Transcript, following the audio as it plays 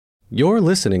You're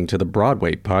listening to the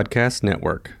Broadway Podcast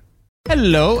Network.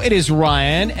 Hello, it is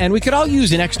Ryan, and we could all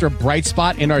use an extra bright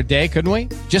spot in our day, couldn't we?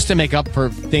 Just to make up for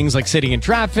things like sitting in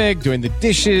traffic, doing the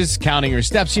dishes, counting your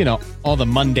steps, you know, all the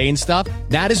mundane stuff.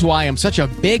 That is why I'm such a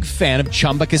big fan of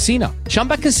Chumba Casino.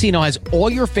 Chumba Casino has all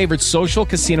your favorite social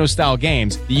casino-style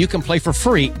games that you can play for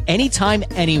free anytime,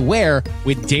 anywhere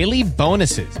with daily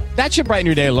bonuses. That should brighten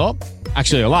your day a little.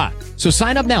 Actually, a lot. So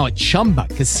sign up now at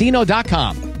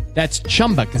ChumbaCasino.com. That's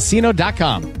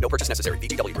ChumbaCasino.com. No purchase necessary.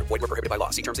 VGW Group. Void where prohibited by law.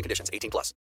 See terms and conditions.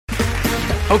 18+.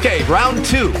 Okay, round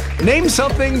two. Name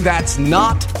something that's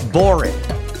not boring.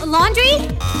 A laundry?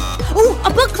 Ooh,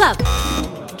 a book club.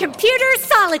 Computer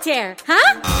solitaire,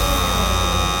 huh?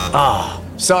 Ah,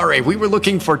 sorry. We were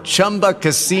looking for Chumba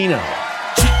Casino.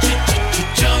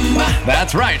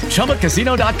 That's right.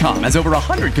 ChumbaCasino.com has over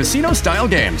 100 casino-style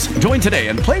games. Join today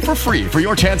and play for free for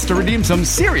your chance to redeem some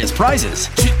serious prizes.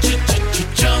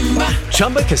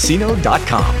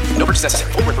 ChumbaCasino.com. No purchase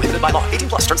necessary. Void where prohibited by law. 18+.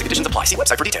 Terms and conditions apply. See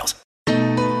website for details.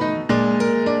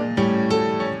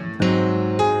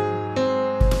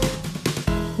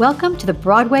 Welcome to the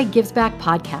Broadway Gives Back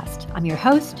podcast. I'm your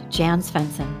host, Jan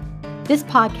Svensson. This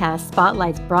podcast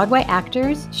spotlights Broadway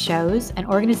actors, shows, and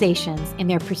organizations in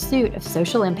their pursuit of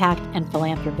social impact and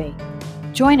philanthropy.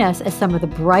 Join us as some of the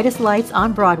brightest lights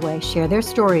on Broadway share their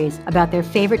stories about their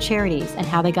favorite charities and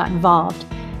how they got involved,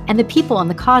 and the people and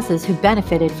the causes who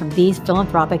benefited from these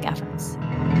philanthropic efforts.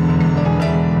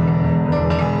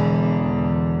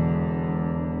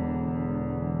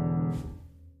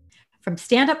 From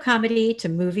stand-up comedy to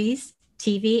movies,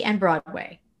 TV, and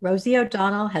Broadway, Rosie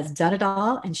O'Donnell has done it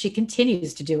all, and she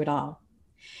continues to do it all.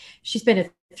 She's been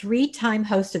a 3-time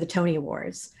host of the Tony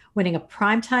Awards, winning a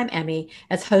Primetime Emmy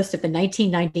as host of the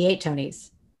 1998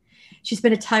 Tonys. She's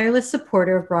been a tireless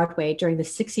supporter of Broadway during the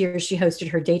 6 years she hosted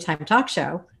her daytime talk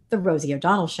show, The Rosie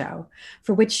O'Donnell Show,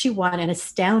 for which she won an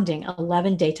astounding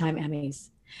 11 daytime Emmys,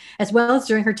 as well as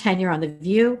during her tenure on The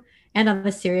View and on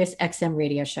the Sirius XM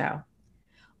radio show.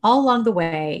 All along the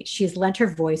way, she has lent her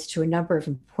voice to a number of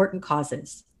important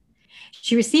causes.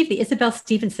 She received the Isabel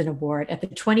Stevenson Award at the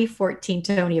 2014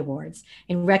 Tony Awards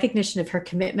in recognition of her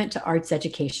commitment to arts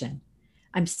education.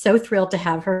 I'm so thrilled to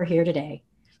have her here today.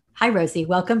 Hi, Rosie.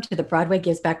 Welcome to the Broadway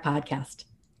Gives Back podcast.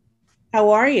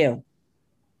 How are you?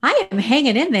 I am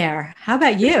hanging in there. How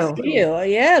about you?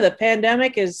 Yeah, the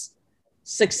pandemic has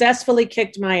successfully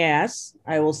kicked my ass,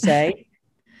 I will say.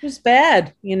 It was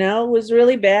bad, it was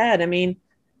really bad. I mean,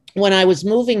 when I was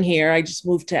moving here, I just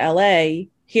moved to LA.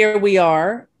 Here we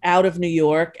are, out of New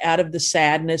York, out of the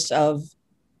sadness of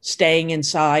staying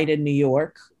inside in New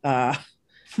York and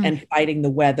fighting the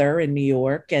weather in New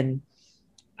York. And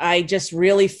I just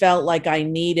really felt like I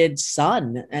needed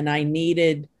sun, and I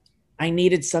needed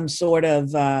some sort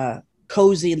of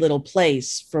cozy little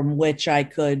place from which I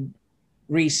could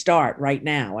restart right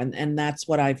now. And that's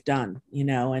what I've done,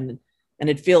 and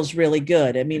it feels really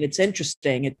good. I mean, it's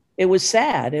interesting. It was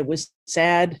sad. It was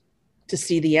sad to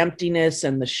see the emptiness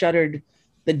and the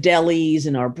delis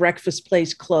and our breakfast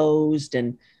place closed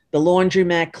and the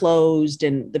laundromat closed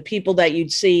and the people that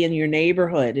you'd see in your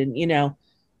neighborhood. And, it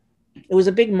was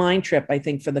a big mind trip, I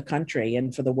think, for the country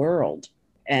and for the world.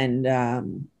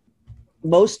 And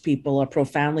most people are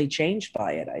profoundly changed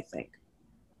by it, I think.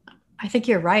 I think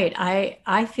you're right.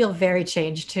 I feel very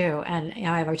changed too. And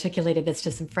I've articulated this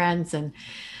to some friends, and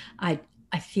I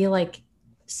feel like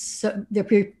their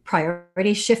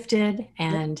priorities shifted,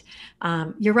 and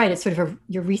you're right. It's sort of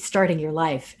you're restarting your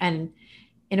life. And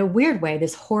in a weird way,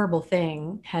 this horrible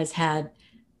thing has had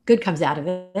good comes out of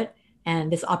it.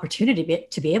 And this opportunity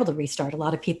to be able to restart. A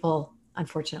lot of people,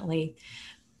 unfortunately,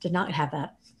 did not have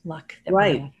that luck.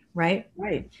 Right. Right.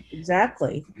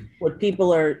 Exactly. What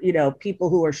people are, people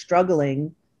who are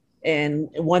struggling in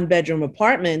 1-bedroom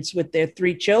apartments with their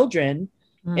 3 children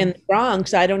in the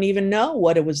Bronx. I don't even know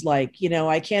what it was like.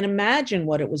 I can't imagine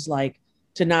what it was like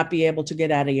to not be able to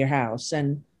get out of your house.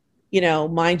 And,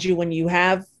 mind you, when you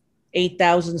have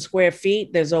 8,000 square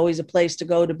feet, there's always a place to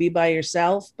go to be by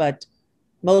yourself. But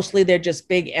mostly they're just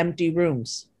big empty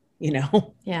rooms, Yeah.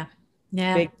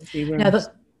 Big empty rooms. No,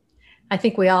 I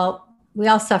think we all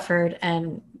suffered,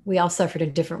 and we all suffered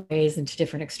in different ways and to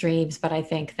different extremes. But I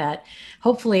think that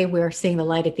hopefully we're seeing the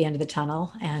light at the end of the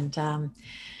tunnel.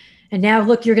 And now,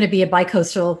 look, you're going to be a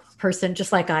bi-coastal person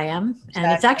just like I am. And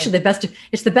It's actually the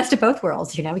best of both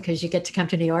worlds, because you get to come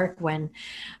to New York when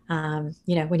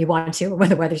you want to, or when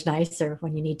the weather's nice, or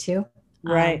when you need to.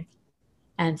 Right.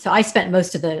 And so I spent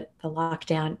most of the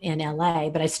lockdown in LA,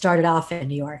 but I started off in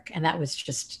New York, and that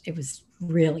was it was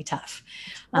really tough.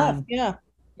 Yeah.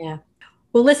 Yeah.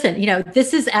 Well, listen,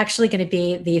 this is actually going to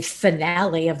be the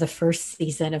finale of the first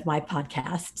season of my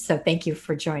podcast. So thank you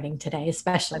for joining today,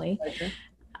 especially.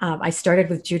 I started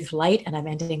with Judith Light and I'm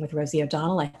ending with Rosie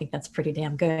O'Donnell. I think that's pretty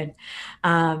damn good.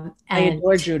 I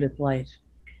adore Judith Light.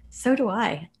 So do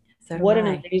I. What an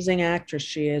amazing actress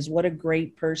she is. What a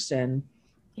great person.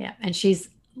 Yeah. And she's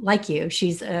like you.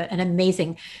 She's an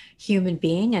amazing human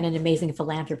being and an amazing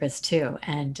philanthropist too.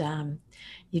 And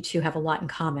you two have a lot in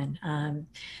common.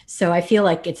 So I feel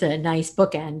like it's a nice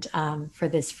bookend for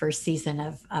this first season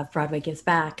of Broadway Gives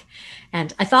Back.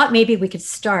 And I thought maybe we could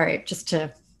start just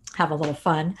to have a little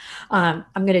fun. I'm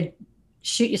going to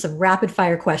shoot you some rapid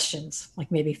fire questions, like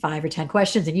maybe 5 or 10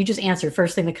 questions, and you just answer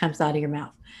first thing that comes out of your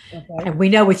mouth. Okay. And we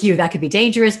know with you that could be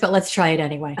dangerous, but let's try it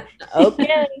anyway.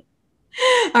 Okay.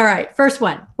 All right. First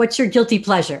one. What's your guilty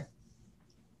pleasure?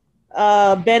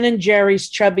 Ben and Jerry's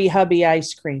Chubby Hubby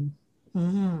ice cream.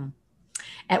 Mm-hmm.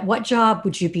 At what job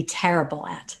would you be terrible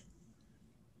at?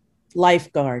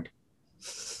 Lifeguard.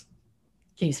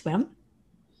 Can you swim?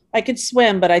 I could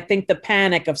swim, but I think the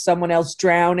panic of someone else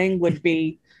drowning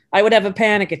I would have a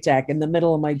panic attack in the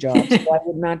middle of my job. So I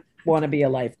would not want to be a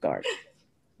lifeguard.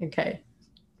 Okay.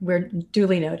 We're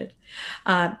duly noted.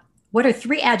 What are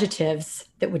 3 adjectives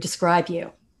that would describe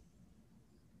you?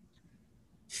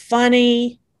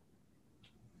 Funny,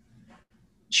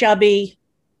 chubby,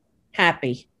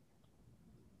 happy.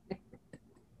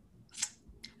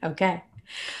 Okay.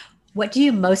 What do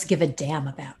you most give a damn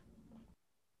about?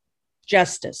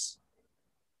 Justice.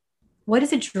 What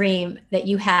is a dream that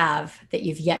you have that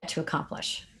you've yet to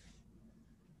accomplish?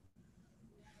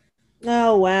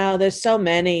 Oh, wow. There's so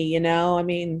many, I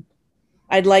mean,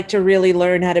 I'd like to really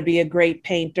learn how to be a great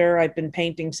painter. I've been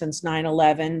painting since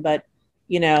 9/11, but,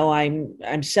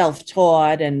 I'm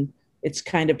self-taught and it's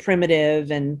kind of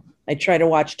primitive, and I try to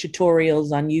watch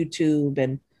tutorials on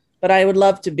YouTube, but I would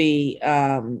love to be,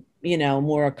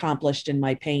 more accomplished in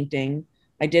my painting.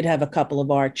 I did have a couple of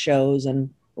art shows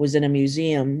and was in a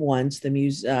museum once,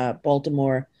 the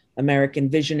Baltimore American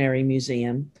Visionary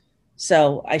Museum.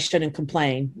 So I shouldn't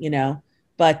complain,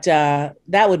 but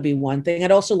that would be one thing.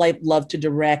 I'd also love to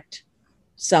direct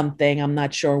something. I'm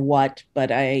not sure what,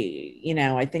 but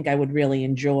I think I would really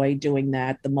enjoy doing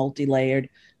that, the multi-layered,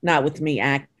 not with me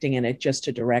acting in it, just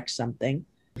to direct something.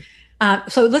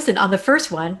 So listen, on the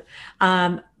first one,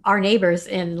 our neighbors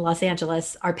in Los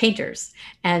Angeles are painters.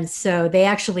 And so they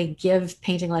actually give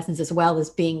painting lessons as well as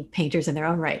being painters in their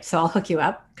own right. So I'll hook you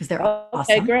up because they're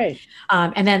awesome. Okay, great.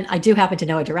 And then I do happen to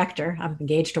know a director. I'm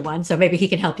engaged to one. So maybe he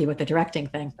can help you with the directing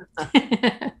thing.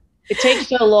 It takes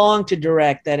so long to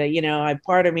direct that,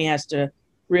 part of me has to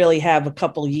really have a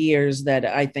couple years that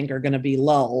I think are going to be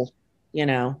lull.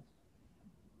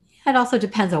 It also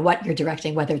depends on what you're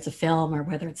directing, whether it's a film or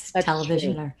whether it's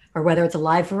television or whether it's a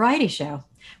live variety show,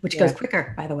 which goes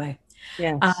quicker, by the way.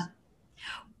 Yes.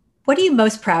 What are you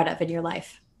most proud of in your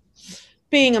life?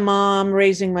 Being a mom,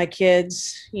 raising my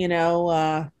kids,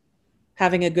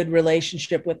 having a good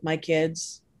relationship with my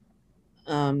kids,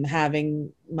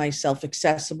 having myself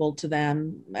accessible to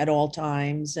them at all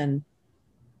times. And,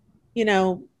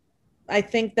 I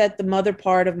think that the mother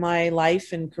part of my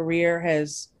life and career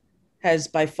has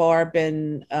by far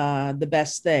been the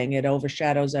best thing. It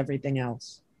overshadows everything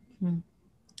else.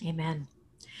 Amen.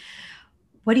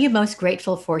 What are you most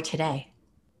grateful for today?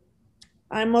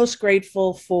 I'm most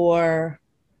grateful for,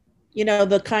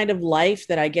 the kind of life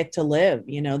that I get to live.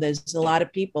 There's a lot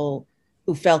of people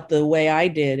who felt the way I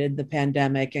did in the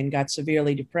pandemic and got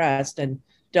severely depressed and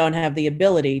don't have the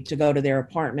ability to go to their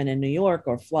apartment in New York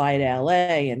or fly to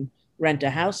LA and rent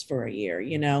a house for a year.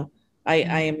 I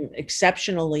am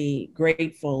exceptionally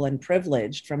grateful and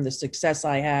privileged from the success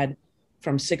I had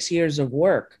from 6 years of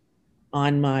work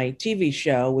on my TV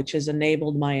show, which has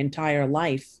enabled my entire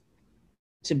life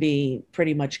to be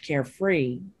pretty much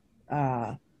carefree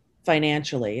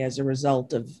financially as a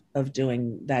result of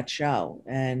doing that show.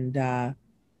 And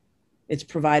it's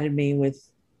provided me with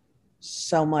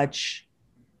so much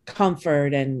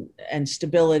comfort and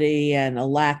stability and a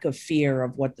lack of fear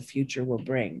of what the future will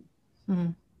bring.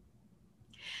 Mm-hmm.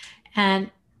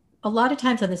 And a lot of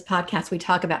times on this podcast, we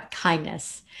talk about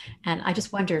kindness. And I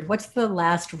just wondered, what's the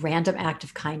last random act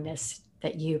of kindness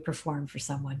that you performed for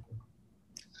someone?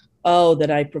 Oh,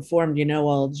 that I performed.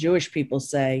 Well, Jewish people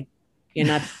say you're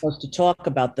not supposed to talk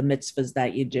about the mitzvahs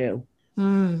that you do.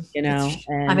 And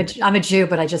I'm a Jew,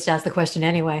 but I just asked the question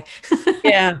anyway.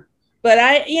 Yeah. But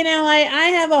I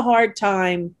have a hard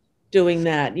time doing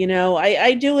that.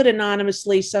 I do it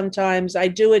anonymously sometimes. I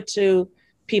do it to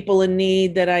people in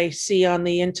need that I see on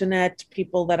the internet,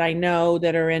 people that I know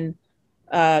that are in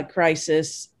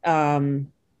crisis.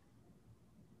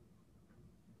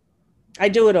 I I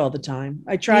do it all the time.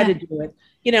 I try to do it.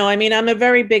 You know, I mean, I'm a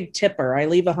very big tipper. I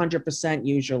leave 100%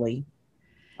 usually.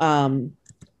 And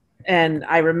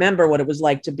I remember what it was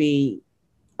like to be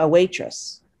a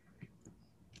waitress.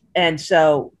 And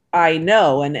so I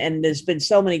know, and there's been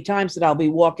so many times that I'll be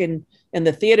walking in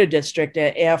the theater district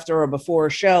after or before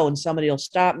a show, and somebody will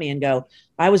stop me and go,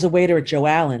 I was a waiter at Joe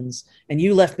Allen's and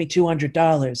you left me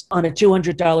 $200 on a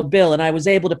 $200 bill and I was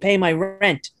able to pay my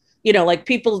rent. You know, like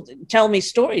people tell me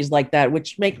stories like that,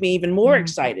 which make me even more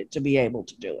excited to be able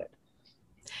to do it.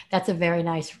 That's a very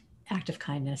nice act of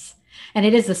kindness. And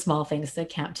it is the small things that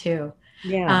count too.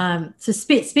 Yeah. So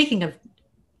speaking of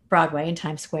Broadway and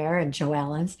Times Square and Joe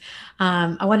Allen's,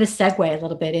 I want to segue a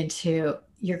little bit into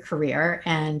your career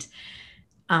and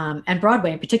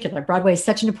Broadway in particular. Broadway is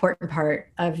such an important part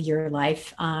of your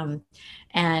life.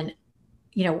 And,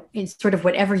 you know, in sort of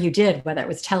whatever you did, whether it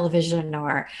was television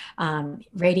or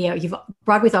radio,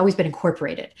 Broadway's always been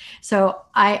incorporated. So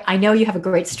I know you have a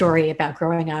great story about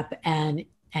growing up and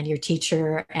your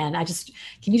teacher. And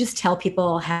can you just tell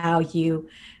people how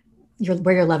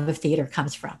where your love of theater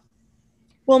comes from?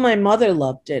 Well, my mother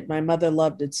loved it. My mother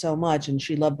loved it so much, and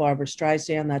she loved Barbra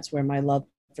Streisand. That's where my love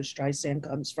for Streisand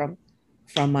comes from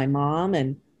my mom.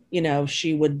 And, you know,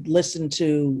 she would listen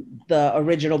to the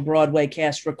original Broadway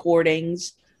cast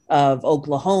recordings of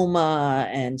Oklahoma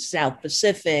and South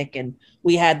Pacific, and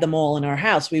we had them all in our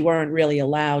house. We weren't really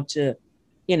allowed to,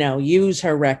 you know, use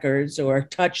her records or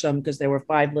touch them because there were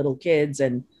 5 little kids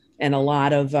and a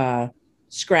lot of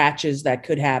scratches that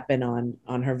could happen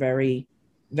on her very,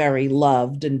 very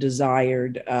loved and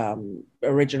desired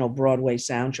original Broadway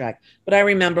soundtrack. But I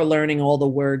remember learning all the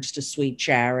words to Sweet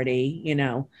Charity, you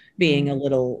know, being a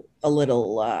little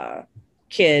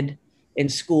kid in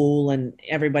school, and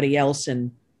everybody else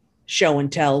in show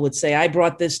and tell would say, I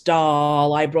brought this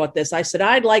doll, I brought this. I said,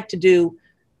 I'd like to do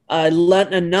a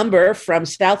number from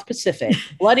South Pacific.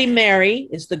 Bloody Mary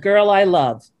is the girl I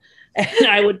love. And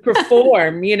I would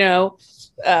perform, you know,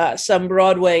 some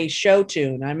Broadway show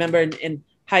tune. I remember in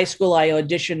high school, I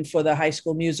auditioned for the High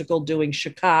School Musical doing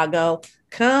Chicago.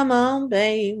 Come on,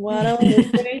 babe, why don't we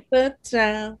take the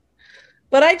town?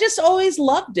 But I just always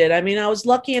loved it. I mean, I was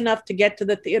lucky enough to get to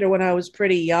the theater when I was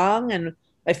pretty young, and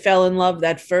I fell in love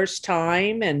that first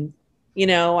time. And, you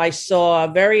know, I saw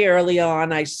very early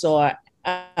on, I saw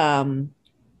Alan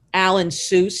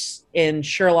Seuss in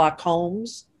Sherlock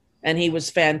Holmes, and he was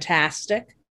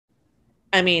fantastic.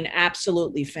 I mean,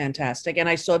 absolutely fantastic. And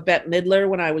I saw Bette Midler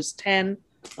when I was 10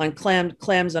 on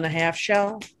Clams on a Half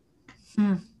Shell.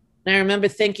 And I remember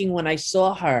thinking when I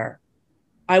saw her,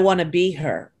 I want to be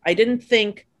her. I didn't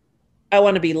think I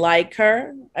want to be like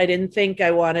her. I didn't think I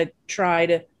wanted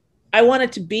I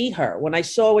wanted to be her. When I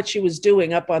saw what she was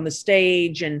doing up on the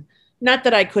stage, and not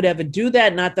that I could ever do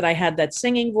that, not that I had that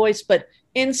singing voice, but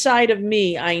inside of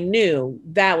me, I knew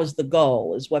that was the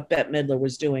goal, is what Bette Midler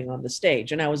was doing on the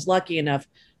stage. And I was lucky enough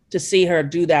to see her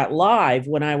do that live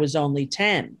when I was only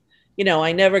 10. You know,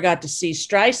 I never got to see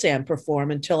Streisand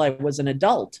perform until I was an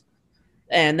adult.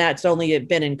 And that's only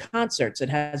been in concerts. It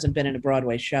hasn't been in a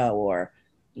Broadway show or,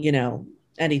 you know,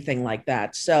 anything like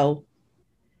that. So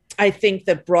I think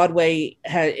that Broadway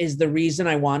is the reason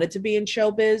I wanted to be in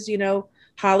showbiz. You know,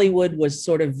 Hollywood was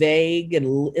sort of vague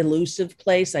and elusive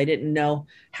place. I didn't know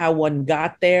how one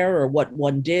got there or what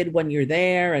one did when you're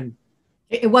there. And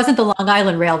it wasn't the Long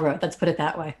Island Railroad. Let's put it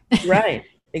that way. Right.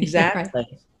 Exactly.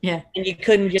 Right. Yeah. And you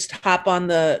couldn't just hop on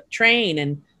the train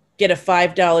and get a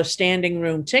 $5 standing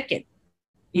room ticket,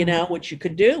 you know, which you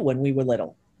could do when we were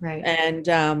little. Right.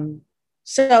 And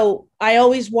so I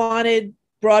always wanted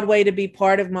Broadway to be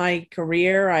part of my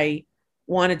career. I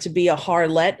wanted to be a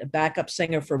harlot, a backup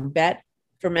singer for Bette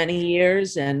for many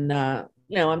years. And,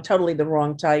 you know, I'm totally the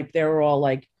wrong type. They were all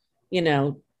like, you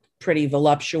know, pretty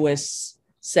voluptuous,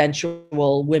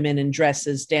 sensual women in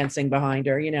dresses dancing behind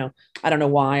her. You know, I don't know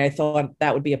why I thought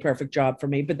that would be a perfect job for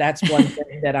me, but that's one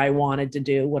thing that I wanted to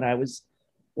do when I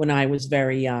was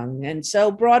very young. And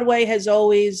so Broadway has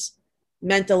always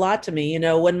meant a lot to me. You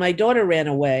know, when my daughter ran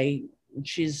away,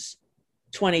 she's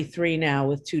 23 now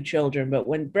with 2 children, but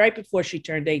right before she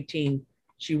turned 18,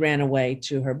 she ran away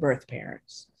to her birth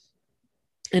parents.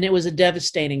 And it was a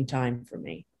devastating time for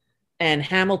me. And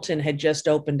Hamilton had just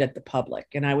opened at the public,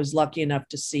 and I was lucky enough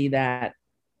to see that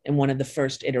in one of the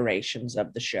first iterations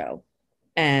of the show.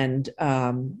 And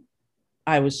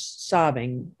I was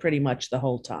sobbing pretty much the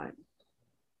whole time.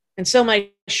 And so my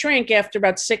shrink, after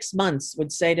about 6 months,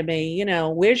 would say to me, you know,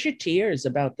 where's your tears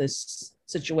about this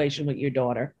situation with your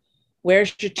daughter?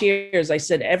 Where's your tears? I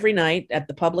said, every night at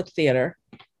the public theater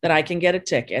that I can get a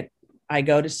ticket, I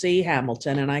go to see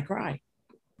Hamilton and I cry.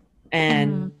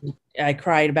 And I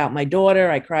cried about my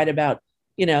daughter. I cried about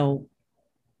you know,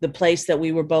 the place that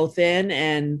we were both in,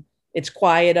 and it's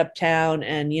quiet uptown,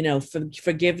 and, you know,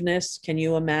 forgiveness. Can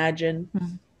you imagine?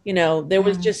 Mm. You know, there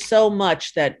was just so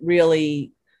much that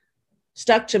really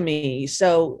stuck to me.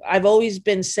 So I've always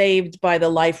been saved by the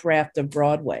life raft of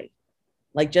Broadway.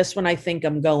 Like, just when I think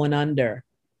I'm going under,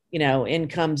 you know, in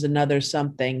comes another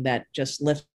something that just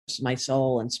lifts my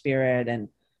soul and spirit,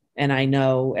 and I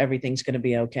know everything's going to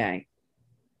be okay.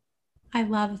 I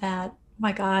love that.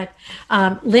 My God.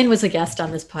 Lynn was a guest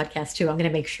on this podcast too. I'm going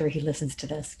to make sure he listens to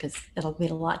this because it'll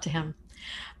mean a lot to him.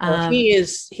 Well,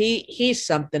 he's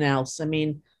something else. I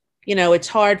mean, you know, it's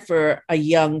hard for a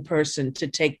young person to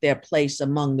take their place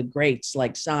among the greats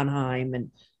like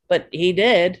Sondheim, but he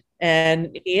did,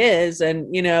 and he is,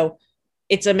 and, you know,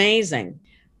 it's amazing.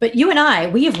 But you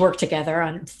and we have worked together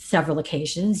on several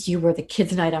occasions. You were the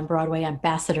Kids Night on Broadway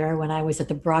ambassador when I was at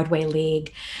the Broadway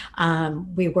League.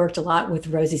 We worked a lot with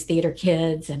Rosie's Theater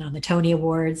Kids and on the Tony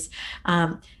Awards.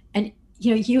 And,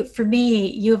 you know, for me,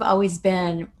 you've always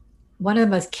been one of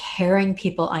the most caring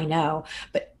people I know.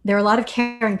 But there are a lot of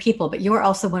caring people, but you're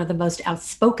also one of the most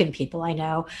outspoken people I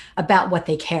know about what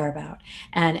they care about.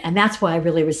 And that's why I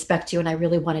really respect you. And I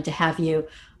really wanted to have you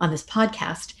on this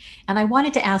podcast. And I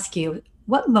wanted to ask you,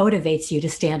 what motivates you to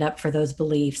stand up for those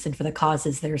beliefs and for the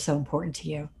causes that are so important to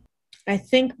you? I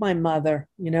think my mother,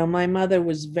 you know, my mother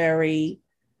was very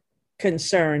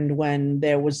concerned when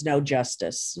there was no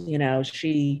justice. You know,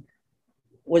 she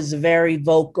was very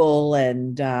vocal,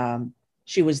 and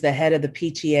she was the head of the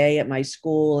PTA at my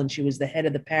school, and she was the head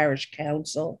of the parish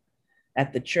council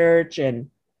at the church. And,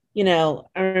 you know,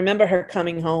 I remember her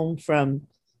coming home from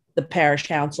the parish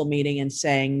council meeting and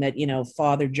saying that, you know,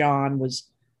 Father John was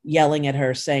yelling at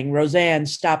her saying, "Roseanne,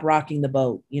 stop rocking the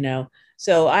boat," you know?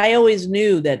 So I always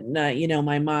knew that, you know,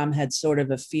 my mom had sort of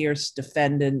was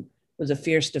a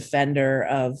fierce defender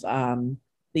of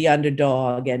the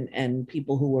underdog and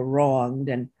people who were wronged.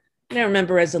 And I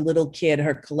remember as a little kid,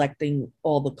 her collecting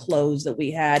all the clothes that we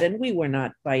had, and we were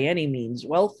not by any means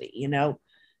wealthy, you know,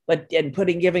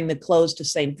 giving the clothes to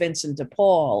St. Vincent de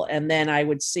Paul. And then I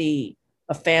would see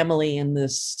a family in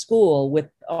this school with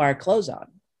our clothes on.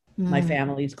 My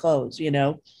family's clothes, you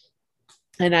know,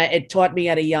 and it taught me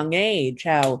at a young age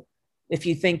how if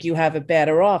you think you have it bad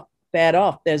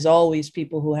off, there's always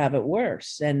people who have it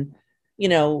worse. And, you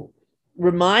know,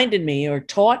 reminded me or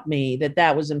taught me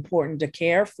that was important to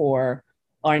care for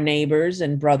our neighbors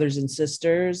and brothers and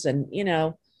sisters. And, you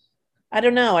know, I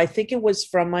don't know. I think it was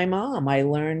from my mom. I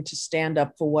learned to stand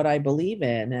up for what I believe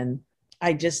in. And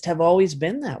I just have always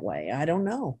been that way. I don't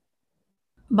know.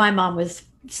 My mom was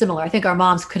similar. I think our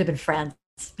moms could have been friends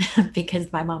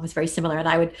because my mom was very similar. And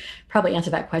I would probably answer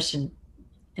that question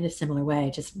in a similar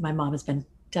way. Just my mom has been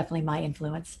definitely my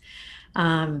influence.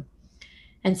 And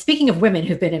speaking of women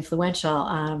who've been influential,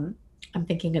 I'm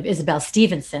thinking of Isabel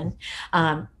Stevenson.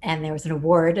 And there was an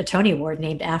award, a Tony Award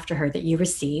named after her that you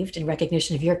received in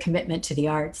recognition of your commitment to the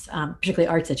arts, particularly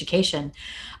arts education.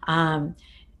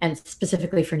 And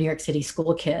specifically for New York City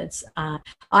school kids.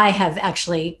 I have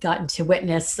actually gotten to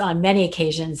witness on many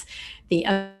occasions the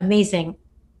amazing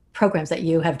programs that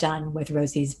you have done with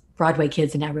Rosie's Broadway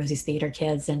Kids and now Rosie's Theater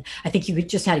Kids. And I think you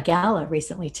just had a gala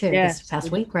recently too, this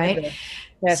past week, right?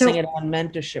 Passing it on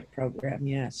mentorship program,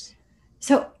 yes.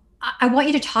 So I want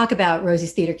you to talk about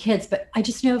Rosie's Theater Kids, but I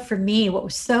just know for me, what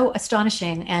was so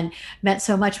astonishing and meant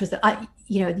so much was that,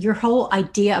 your whole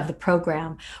idea of the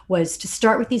program was to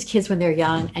start with these kids when they're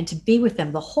young and to be with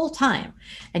them the whole time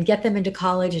and get them into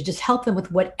college and just help them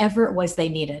with whatever it was they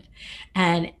needed.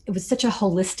 And it was such a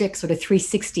holistic sort of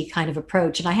 360 kind of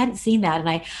approach. And I hadn't seen that. And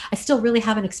I still really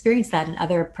haven't experienced that in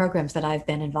other programs that I've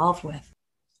been involved with.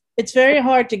 It's very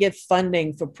hard to get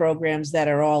funding for programs that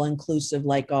are all inclusive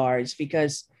like ours,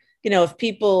 because, you know, if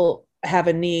people have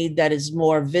a need that is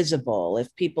more visible,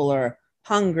 if people are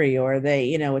hungry or they,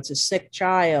 you know, it's a sick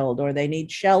child or they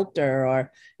need shelter,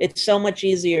 or it's so much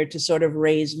easier to sort of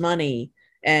raise money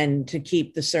and to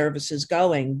keep the services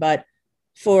going. But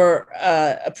for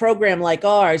a program like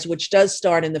ours, which does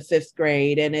start in the 5th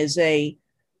grade and is a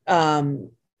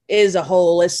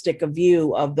holistic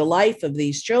view of the life of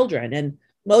these children. And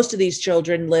most of these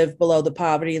children live below the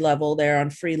poverty level. They're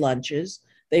on free lunches.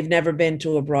 They've never been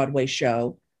to a Broadway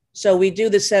show. So we do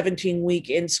the 17-week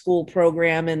in-school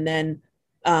program, and then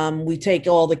we take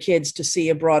all the kids to see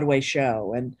a Broadway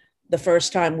show. And the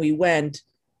first time we went,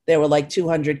 there were like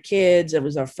 200 kids. It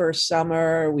was our first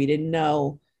summer. We didn't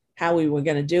know how we were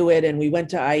going to do it. And we went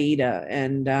to Aida,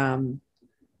 and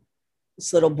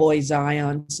this little boy,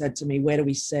 Zion, said to me, "Where do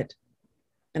we sit?"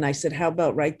 And I said, "How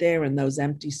about right there in those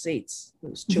empty seats?"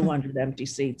 There was 200 empty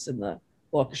seats in the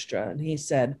orchestra. And he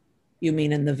said, "You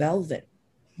mean in the velvet?"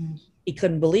 he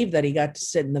couldn't believe that he got to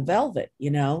sit in the velvet,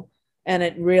 and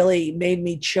it really made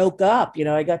me choke up.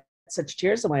 I got such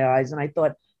tears in my eyes, and I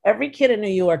thought every kid in New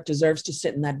York deserves to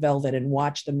sit in that velvet and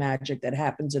watch the magic that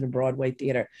happens in a Broadway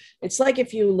theater. It's like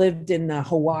if you lived in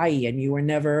Hawaii and you were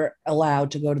never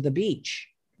allowed to go to the beach.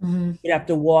 Mm-hmm. You'd have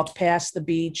to walk past the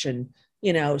beach and,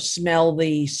 smell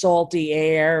the salty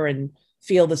air and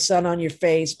feel the sun on your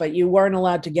face, but you weren't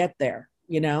allowed to get there,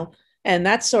 And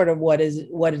that's sort of what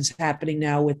is happening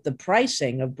now with the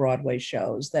pricing of Broadway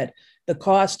shows, that the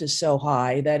cost is so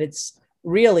high that it's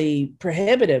really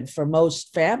prohibitive for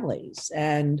most families.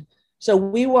 And so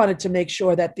we wanted to make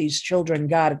sure that these children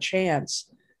got a chance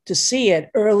to see it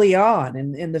early on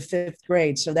in the 5th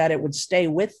grade so that it would stay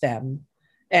with them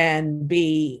and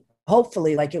be,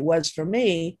 hopefully, like it was for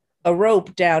me, a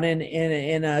rope down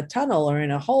in a tunnel or in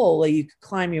a hole where you could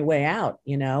climb your way out,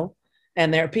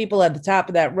 and there are people at the top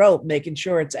of that rope making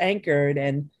sure it's anchored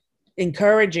and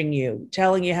encouraging you,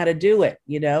 telling you how to do it,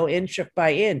 inch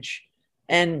by inch.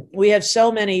 And we have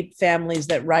so many families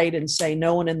that write and say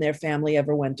no one in their family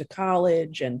ever went to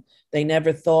college, and they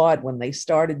never thought when they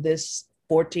started this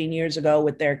 14 years ago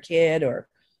with their kid, or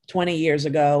 20 years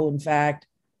ago, in fact,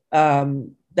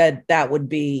 that would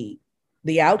be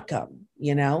the outcome,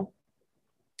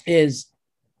 is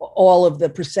all of the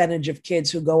percentage of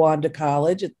kids who go on to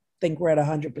college. I think we're at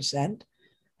 100%,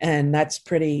 and that's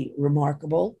pretty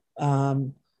remarkable.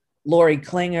 Lori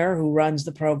Klinger, who runs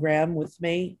the program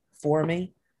for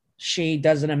me, she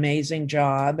does an amazing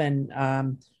job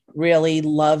and really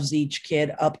loves each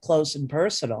kid up close and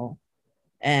personal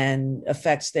and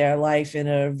affects their life in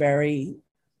a very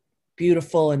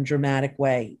beautiful and dramatic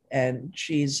way. And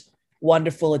she's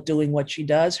wonderful at doing what she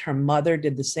does. Her mother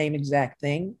did the same exact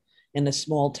thing in a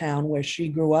small town where she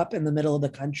grew up in the middle of the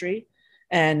country.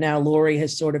 And now Lori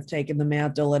has sort of taken the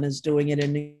mantle and is doing it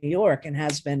in New York, and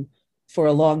has been for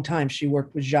a long time. She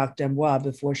worked with Jacques D'Amboise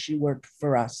before she worked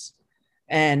for us.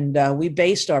 And we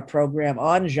based our program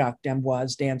on Jacques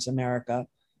D'Amboise' Dance America,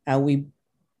 how we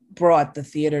brought the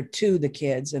theater to the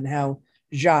kids and how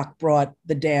Jacques brought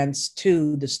the dance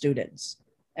to the students.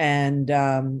 And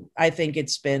I think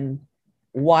it's been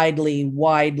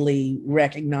widely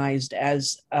recognized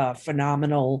as a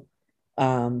phenomenal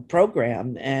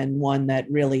program, and one that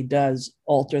really does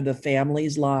alter the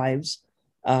families' lives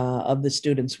of the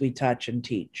students we touch and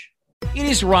teach. It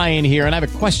is Ryan here, and I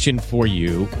have a question for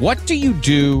you. What do you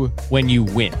do when you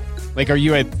win? Like, are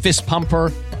you a fist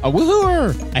pumper, a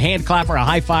woohooer, a hand clapper, a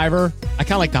high fiver? I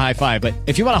kind of like the high five, but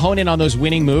if you want to hone in on those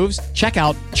winning moves, check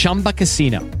out Chumba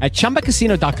Casino. At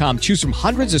ChumbaCasino.com, choose from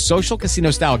hundreds of social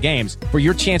casino style games for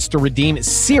your chance to redeem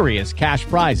serious cash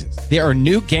prizes. There are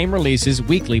new game releases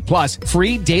weekly, plus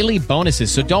free daily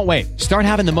bonuses. So don't wait. Start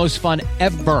having the most fun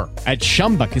ever at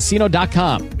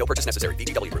ChumbaCasino.com. No purchase necessary.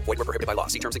 VGW Group. Void where prohibited by law.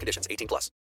 See terms and conditions. 18+.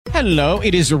 Hello,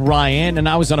 it is Ryan, and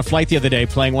I was on a flight the other day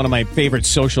playing one of my favorite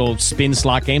social spin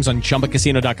slot games on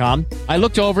ChumbaCasino.com. I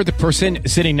looked over at the person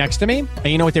sitting next to me, and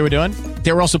you know what they were doing?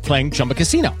 They were also playing Chumba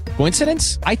Casino.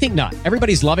 Coincidence? I think not.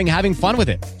 Everybody's loving having fun with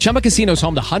it. Chumba Casino is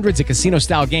home to hundreds of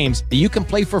casino-style games that you can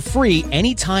play for free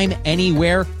anytime,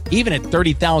 anywhere, even at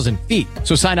 30,000 feet.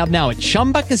 So sign up now at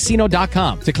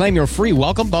ChumbaCasino.com to claim your free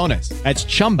welcome bonus. That's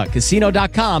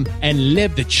ChumbaCasino.com and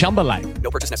live the Chumba life. No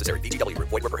purchase necessary. VGW Group.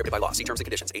 Void where prohibited by law. See terms and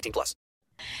conditions. 18+.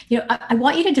 I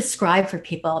want you to describe for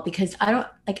people, because I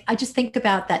just think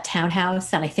about that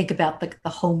townhouse, and I think about the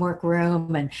homework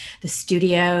room and the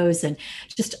studios, and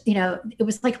just, it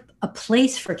was like a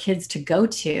place for kids to go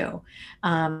to,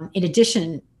 in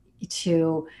addition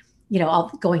to, all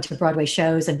going to Broadway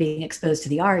shows and being exposed to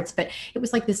the arts. But it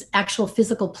was like this actual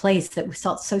physical place that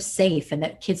felt so safe, and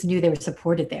that kids knew they were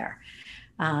supported there.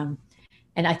 And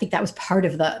I think that was part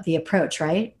of the approach,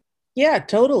 right? Yeah,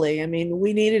 totally. I mean,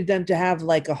 we needed them to have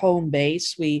like a home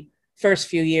base. First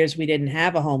few years, we didn't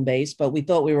have a home base, but we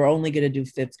thought we were only going to do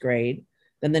 5th grade.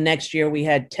 Then the next year we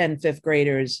had 10 5th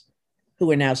graders who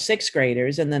are now 6th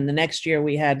graders. And then the next year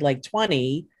we had like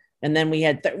 20. And then we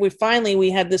had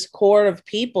this core of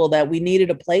people that we needed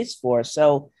a place for.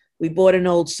 So we bought an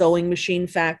old sewing machine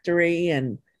factory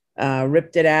and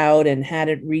ripped it out and had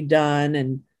it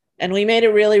redone. And we made it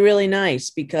really, really nice,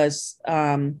 because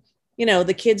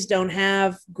the kids don't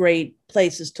have great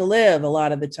places to live a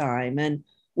lot of the time. And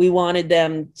we wanted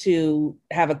them to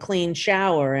have a clean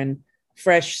shower and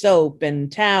fresh soap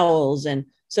and towels. And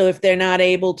so if they're not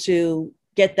able to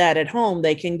get that at home,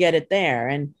 they can get it there.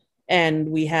 And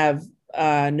we have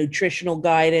nutritional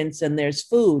guidance, and there's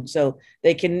food. So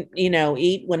they can,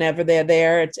 eat whenever they're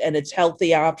there. It's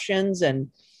healthy options. And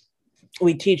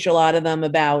we teach a lot of them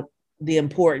about the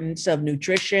importance of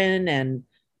nutrition and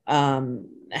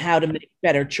how to make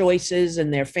better choices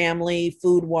in their family,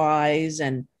 food wise.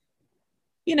 And,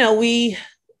 you know, we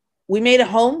made a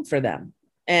home for them.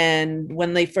 And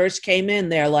when they first came in,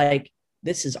 they're like,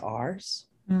 this is ours.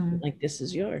 Mm. Like, this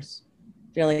is yours.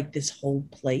 They're like, this whole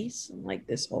place? I'm like,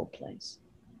 this whole place.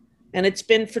 And it's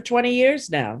been for 20 years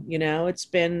now, you know, it's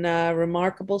been a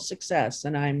remarkable success,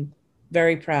 and I'm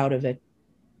very proud of it.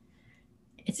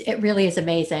 It really is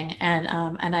amazing, and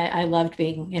I loved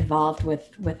being involved with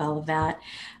all of that.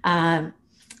 I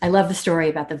love the story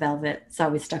about the velvet; it's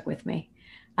always stuck with me.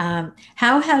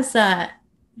 How has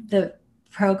the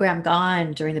program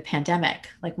gone during the pandemic?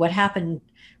 Like, what happened?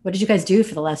 What did you guys do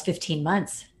for the last 15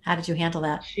 months? How did you handle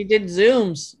that? She did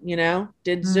Zooms, you know,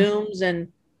 Zooms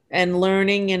and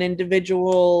learning and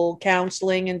individual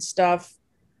counseling and stuff,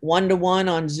 one-to-one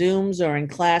on Zooms or in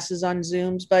classes on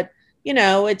Zooms. But, you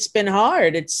know, it's been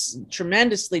hard. It's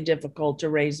tremendously difficult to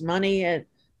raise money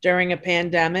during a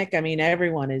pandemic. I mean,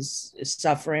 everyone is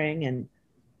suffering, and,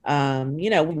 you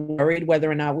know, we worried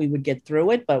whether or not we would get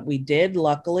through it, but we did,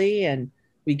 luckily. And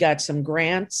we got some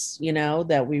grants, you know,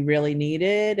 that we really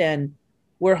needed. And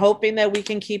we're hoping that we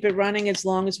can keep it running as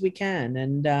long as we can.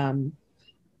 And,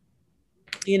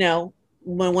 you know,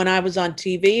 when I was on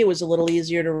TV, it was a little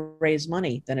easier to raise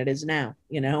money than it is now,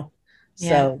 you know? Yeah.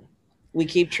 So we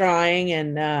keep trying,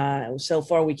 and so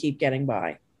far we keep getting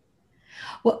by.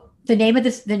 Well, the name of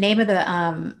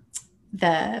the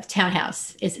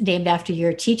townhouse is named after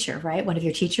your teacher, right? One of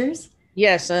your teachers?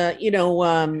 Yes. You know,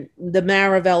 the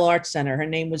Marivelle Art Center, her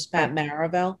name was Pat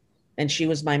Marivelle, and she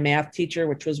was my math teacher,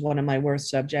 which was one of my worst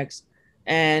subjects.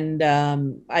 And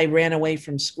I ran away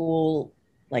from school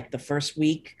like the first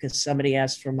week because somebody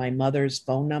asked for my mother's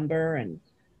phone number, and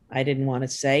I didn't want to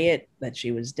say it, that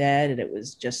she was dead. And it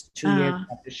was just 2 years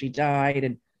after she died.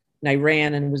 And I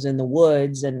ran and was in the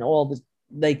woods, and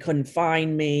they couldn't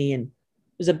find me. And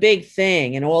it was a big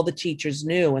thing. And all the teachers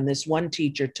knew. And this one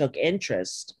teacher took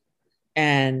interest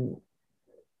and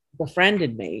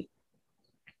befriended me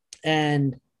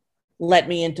and let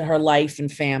me into her life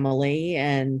and family.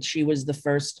 And she was the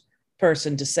first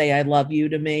person to say, I love you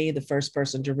to me, the first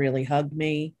person to really hug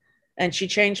me. And she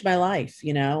changed my life.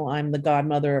 You know, I'm the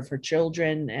godmother of her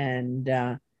children.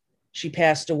 And she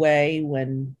passed away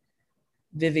when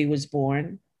Vivi was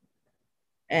born.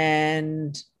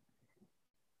 And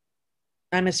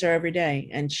I miss her every day.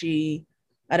 And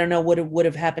I don't know what would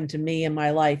have happened to me in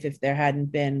my life if there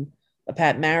hadn't been a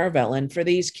Pat Marivelle. And for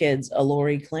these kids, a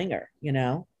Lori Klinger, you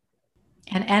know.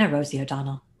 And a Rosie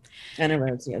O'Donnell. And a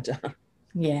Rosie O'Donnell.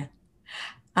 Yeah.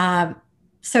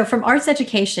 So from arts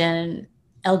education,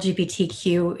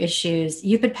 LGBTQ issues,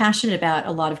 you've been passionate about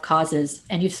a lot of causes,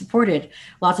 and you've supported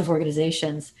lots of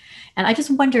organizations. And I just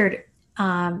wondered,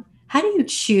 how do you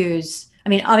choose? I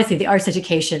mean, obviously the arts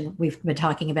education we've been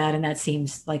talking about, and that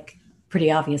seems like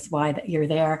pretty obvious why that you're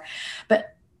there.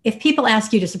 But if people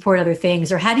ask you to support other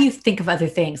things, or how do you think of other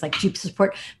things? Like, do you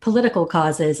support political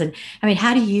causes? And I mean,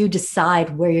 how do you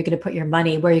decide where you're going to put your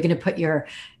money, where you're going to put your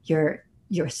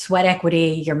sweat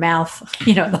equity, your mouth,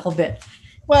 you know, the whole bit?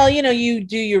 Well, you know, you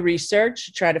do your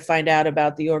research, try to find out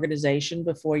about the organization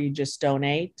before you just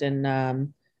donate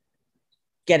and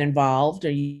get involved,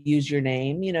 or you use your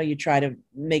name. You know, you try to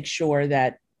make sure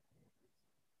that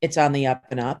it's on the up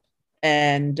and up.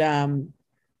 And,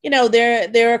 you know,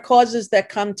 there are causes that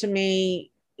come to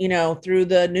me, you know, through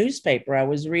the newspaper. I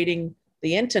was reading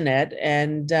the internet,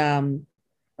 and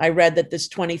I read that this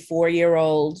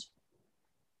 24-year-old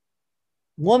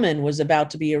woman was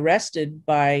about to be arrested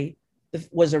by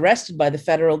the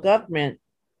federal government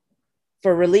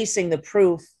for releasing the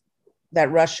proof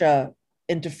that Russia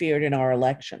interfered in our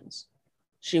elections.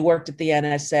 She worked at the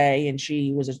NSA, and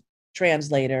she was a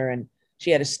translator, and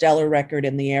she had a stellar record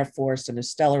in the Air Force and a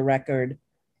stellar record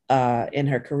in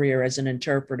her career as an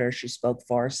interpreter. She spoke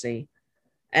Farsi,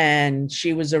 and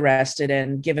she was arrested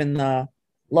and given the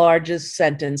largest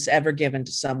sentence ever given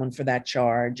to someone for that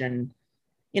charge. And,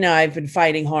 you know, I've been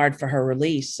fighting hard for her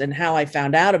release. And how I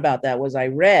found out about that was I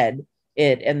read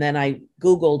it, and then I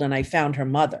Googled, and I found her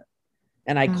mother,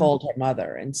 and I called her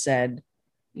mother and said,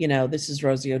 you know, this is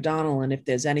Rosie O'Donnell, and if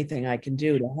there's anything I can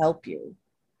do to help you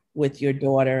with your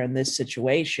daughter in this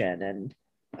situation. And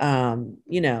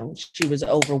you know, she was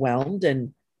overwhelmed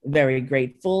and very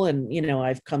grateful. And, you know,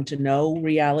 I've come to know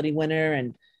Reality Winner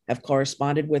and have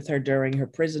corresponded with her during her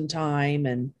prison time.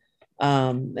 And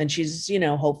she's, you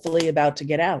know, hopefully about to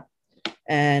get out.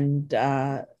 And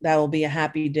that will be a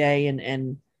happy day.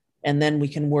 And then we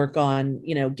can work on,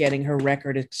 you know, getting her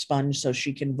record expunged so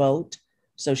she can vote,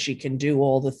 so she can do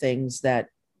all the things that,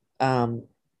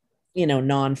 you know,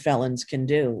 non-felons can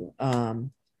do.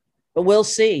 but we'll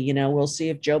see, we'll see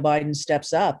if Joe Biden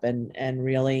steps up and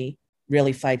really,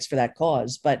 really fights for that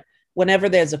cause. But whenever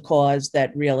there's a cause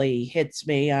that really hits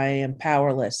me, I am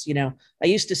powerless. I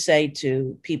used to say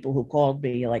to people who called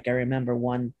me, like I remember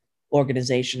one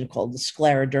organization called the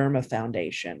Scleroderma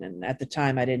Foundation. And at the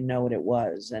time I didn't know what it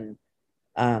was. And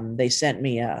they sent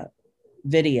me a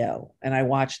video and I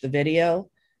watched the video.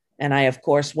 And I, of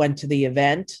course, went to the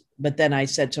event. But then I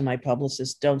said to my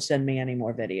publicist, don't send me any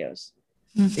more videos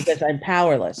because I'm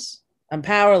powerless. I'm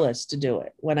powerless to do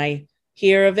it. When I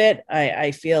hear of it,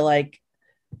 I feel like,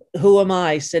 who am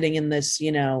I sitting in this,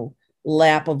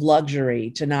 lap of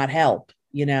luxury to not help,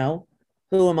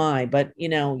 Who am I? But,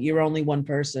 you're only one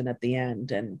person at the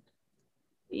end. And,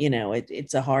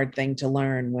 it's a hard thing to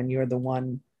learn when you're the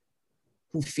one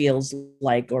who feels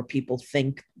like, or people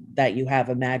think that you have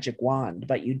a magic wand,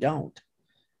 but you don't.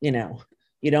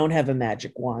 You don't have a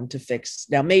magic wand to fix.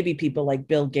 Now, maybe people like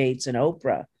Bill Gates and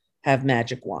Oprah have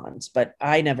magic wands, but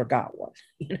I never got one.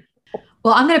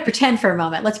 Well, I'm going to pretend for a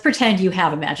moment. Let's pretend you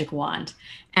have a magic wand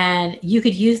and you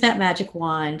could use that magic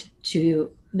wand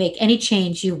to make any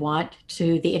change you want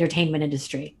to the entertainment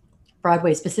industry,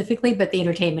 Broadway specifically, but the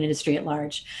entertainment industry at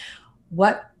large.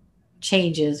 What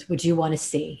changes would you want to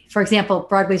see? For example,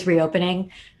 Broadway's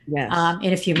reopening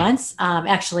in a few months,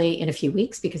 actually in a few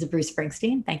weeks because of Bruce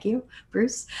Springsteen. Thank you,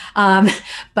 Bruce.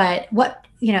 But what,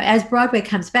 as Broadway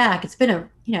comes back, it's been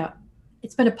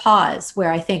a pause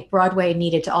where I think Broadway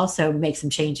needed to also make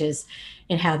some changes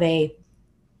in how they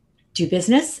do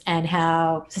business and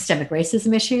how systemic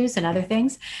racism issues and other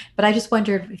things. But I just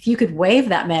wondered if you could wave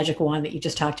that magic wand that you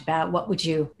just talked about, what would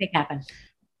you think happen?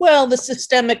 Well, the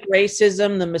systemic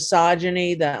racism, the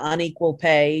misogyny, the unequal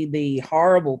pay, the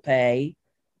horrible pay,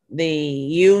 the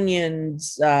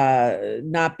unions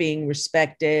not being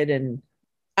respected. And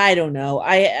I don't know,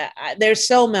 there's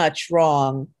so much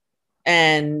wrong.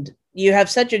 And you have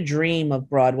such a dream of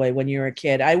Broadway when you're a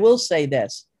kid. I will say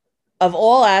this, of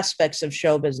all aspects of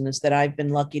show business that I've been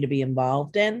lucky to be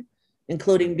involved in,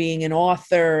 including being an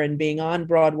author and being on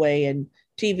Broadway and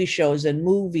TV shows and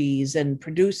movies and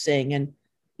producing. And,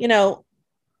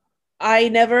 I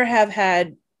never have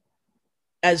had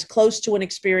as close to an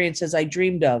experience as I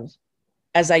dreamed of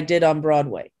as I did on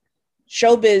Broadway.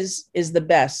 Showbiz is the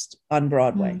best on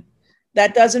Broadway.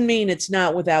 That doesn't mean it's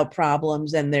not without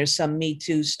problems, and there's some Me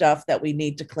Too stuff that we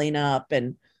need to clean up.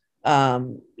 And,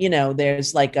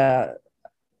 there's like a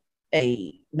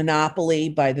monopoly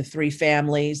by the three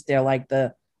families. They're like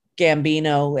the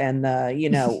Gambino and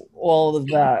the, all of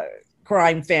the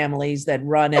crime families that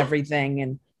run everything.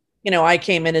 And, I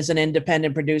came in as an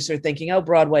independent producer thinking, oh,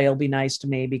 Broadway will be nice to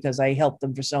me because I helped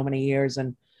them for so many years.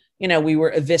 And, we were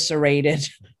eviscerated.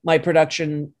 My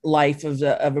production life of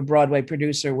a Broadway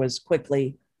producer was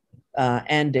quickly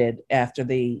ended after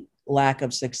the lack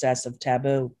of success of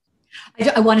Taboo.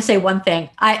 I want to say one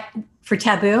thing. For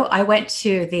Taboo, I went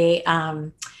to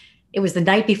it was the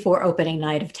night before opening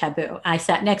night of Taboo. I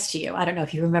sat next to you. I don't know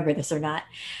if you remember this or not.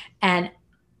 And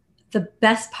the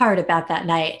best part about that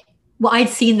night, well, I'd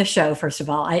seen the show, first of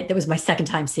all. It was my second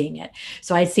time seeing it.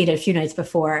 So I'd seen it a few nights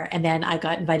before. And then I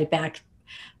got invited back,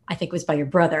 I think it was by your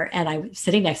brother. And I was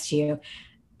sitting next to you.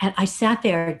 And I sat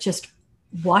there just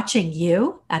watching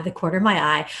you out of the corner of my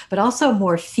eye, but also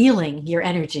more feeling your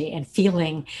energy and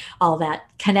feeling all that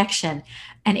connection.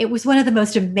 And it was one of the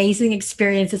most amazing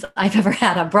experiences I've ever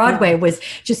had on Broadway. Was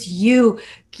just you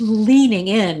leaning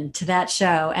into that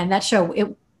show. And that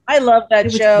show, I love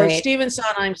that show. Great. Stephen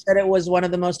Sondheim said it was one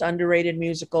of the most underrated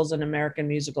musicals in American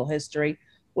musical history,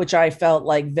 which I felt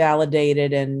like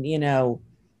validated and,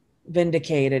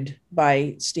 vindicated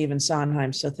by Stephen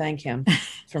Sondheim. So thank him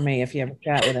for me if you ever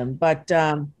chat with him. But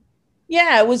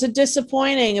it was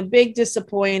a big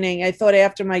disappointing. I thought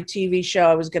after my TV show,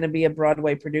 I was going to be a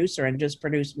Broadway producer and just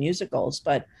produce musicals.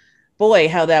 But boy,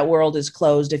 how that world is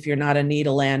closed if you're not a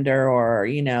Nederlander or,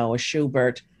 a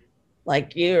Schubert.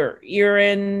 Like you're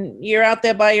out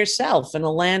there by yourself in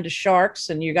a land of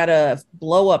sharks and you got a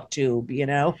blow up tube,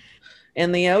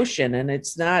 in the ocean, and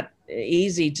it's not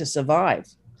easy to survive.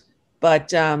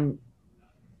 But,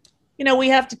 we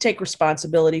have to take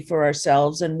responsibility for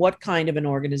ourselves and what kind of an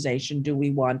organization do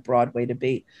we want Broadway to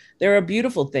be? There are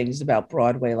beautiful things about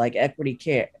Broadway, like Equity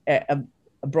Care,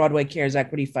 Broadway Cares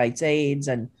Equity Fights AIDS,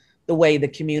 and the way the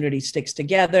community sticks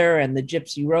together, and the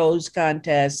Gypsy Rose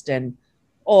contest, and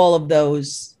all of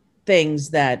those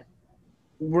things that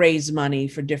raise money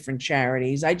for different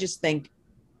charities. I just think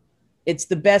it's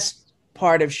the best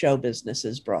part of show business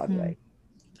is Broadway.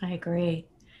 I agree.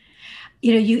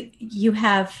 You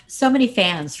have so many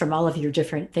fans from all of your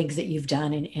different things that you've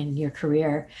done in your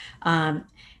career.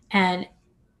 And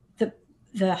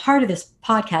the heart of this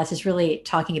podcast is really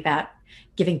talking about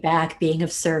giving back, being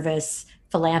of service,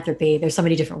 philanthropy. There's so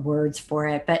many different words for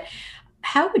it. But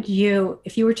how would you,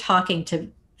 if you were talking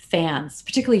to fans,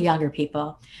 particularly younger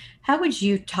people, how would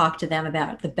you talk to them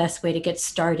about the best way to get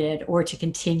started or to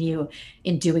continue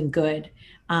in doing good?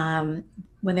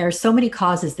 When there are so many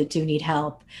causes that do need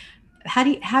help, how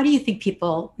do you think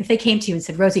people, if they came to you and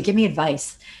said, Rosie, give me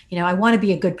advice, I want to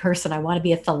be a good person, I want to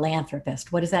be a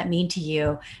philanthropist, what does that mean to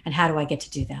you, and how do I get to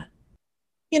do that?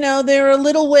 There are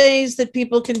little ways that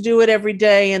people can do it every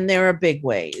day, and there are big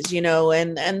ways,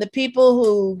 and the people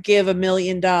who give $1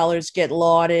 million get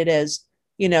lauded as,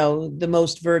 the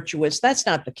most virtuous. That's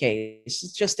not the case.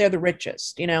 It's just they're the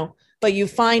richest, but you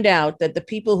find out that the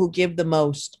people who give the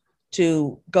most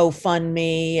to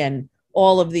GoFundMe and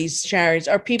all of these charities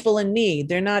are people in need.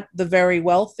 They're not the very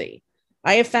wealthy.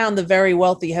 I have found the very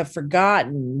wealthy have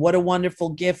forgotten what a wonderful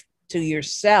gift to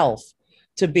yourself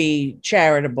to be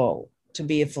charitable, to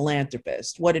be a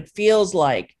philanthropist, what it feels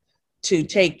like to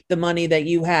take the money that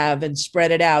you have and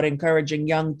spread it out, encouraging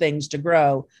young things to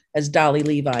grow, as Dolly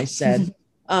Levi said.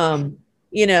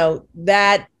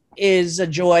 That is a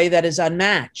joy that is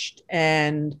unmatched.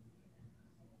 And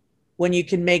when you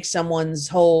can make someone's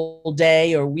whole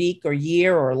day or week or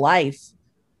year or life,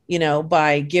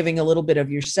 by giving a little bit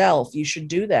of yourself, you should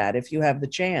do that if you have the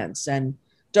chance. And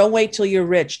don't wait till you're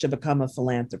rich to become a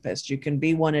philanthropist. You can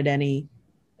be one at any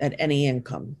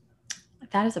income.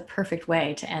 That is a perfect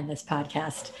way to end this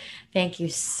podcast. Thank you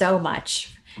so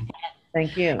much.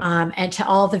 Thank you. And to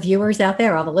all the viewers out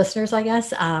there, all the listeners, I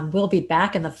guess, we'll be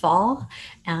back in the fall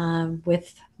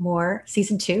with more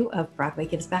season 2 of Broadway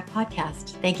Gives Back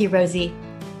podcast. Thank you, Rosie.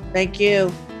 Thank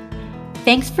you.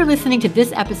 Thanks for listening to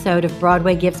this episode of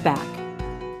Broadway Gives Back.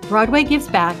 Broadway Gives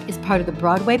Back is part of the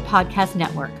Broadway Podcast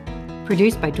Network,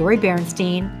 produced by Dori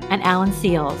Bernstein and Alan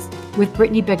Seals, with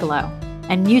Brittany Bigelow,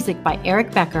 and music by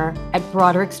Eric Becker at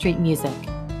Broderick Street Music.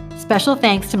 Special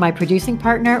thanks to my producing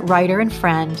partner, writer, and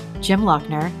friend, Jim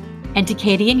Lochner, and to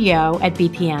Katie and Yo at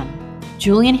BPN,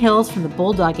 Julian Hills from the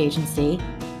Bulldog Agency,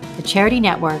 the Charity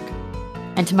Network,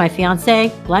 and to my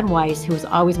fiance, Glenn Weiss, who is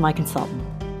always my consultant.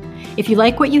 If you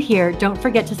like what you hear, don't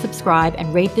forget to subscribe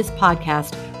and rate this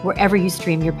podcast wherever you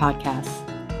stream your podcasts.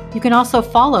 You can also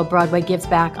follow Broadway Gives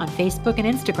Back on Facebook and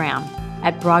Instagram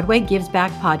at Broadway Gives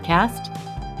Back Podcast,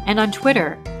 and on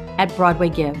Twitter at Broadway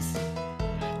Gives.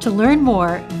 To learn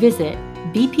more, visit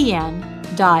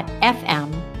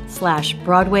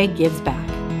bpn.fm/Broadway Gives Back.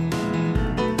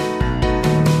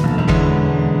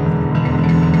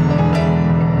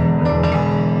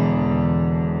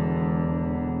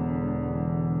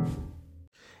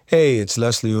 Hey, it's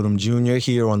Leslie Odom Jr.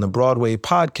 here on the Broadway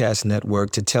Podcast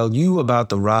Network to tell you about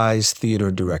the Rise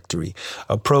Theater Directory,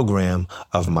 a program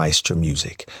of Maestra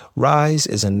Music. Rise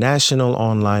is a national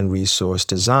online resource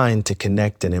designed to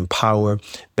connect and empower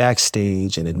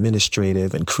backstage and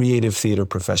administrative and creative theater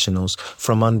professionals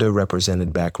from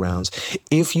underrepresented backgrounds.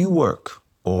 If you work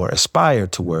or aspire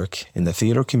to work in the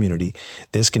theater community,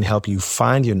 this can help you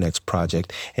find your next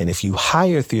project. And if you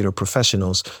hire theater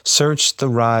professionals, search the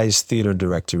Rise Theater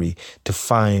Directory to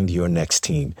find your next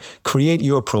team. Create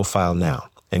your profile now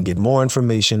and get more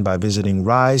information by visiting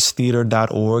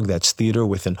risetheater.org. That's theater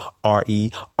with an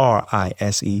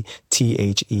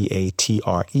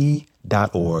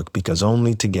RISETHEATRE.org, because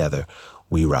only together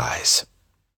we rise.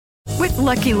 With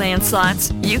Lucky Land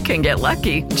Slots, you can get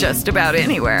lucky just about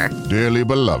anywhere. Dearly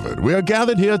beloved, we are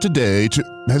gathered here today to...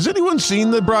 Has anyone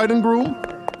seen the bride and groom?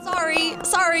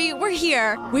 Sorry, we're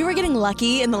here. We were getting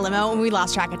lucky in the limo and we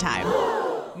lost track of time.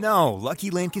 No, Lucky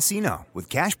Land Casino, with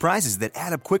cash prizes that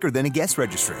add up quicker than a guest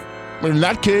registry. In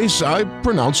that case, I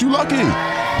pronounce you lucky.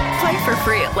 Play for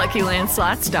free at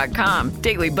LuckyLandSlots.com.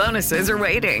 Daily bonuses are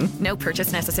waiting. No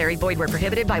purchase necessary. Void where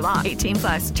prohibited by law.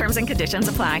 18+. Terms and conditions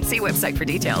apply. See website for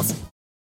details.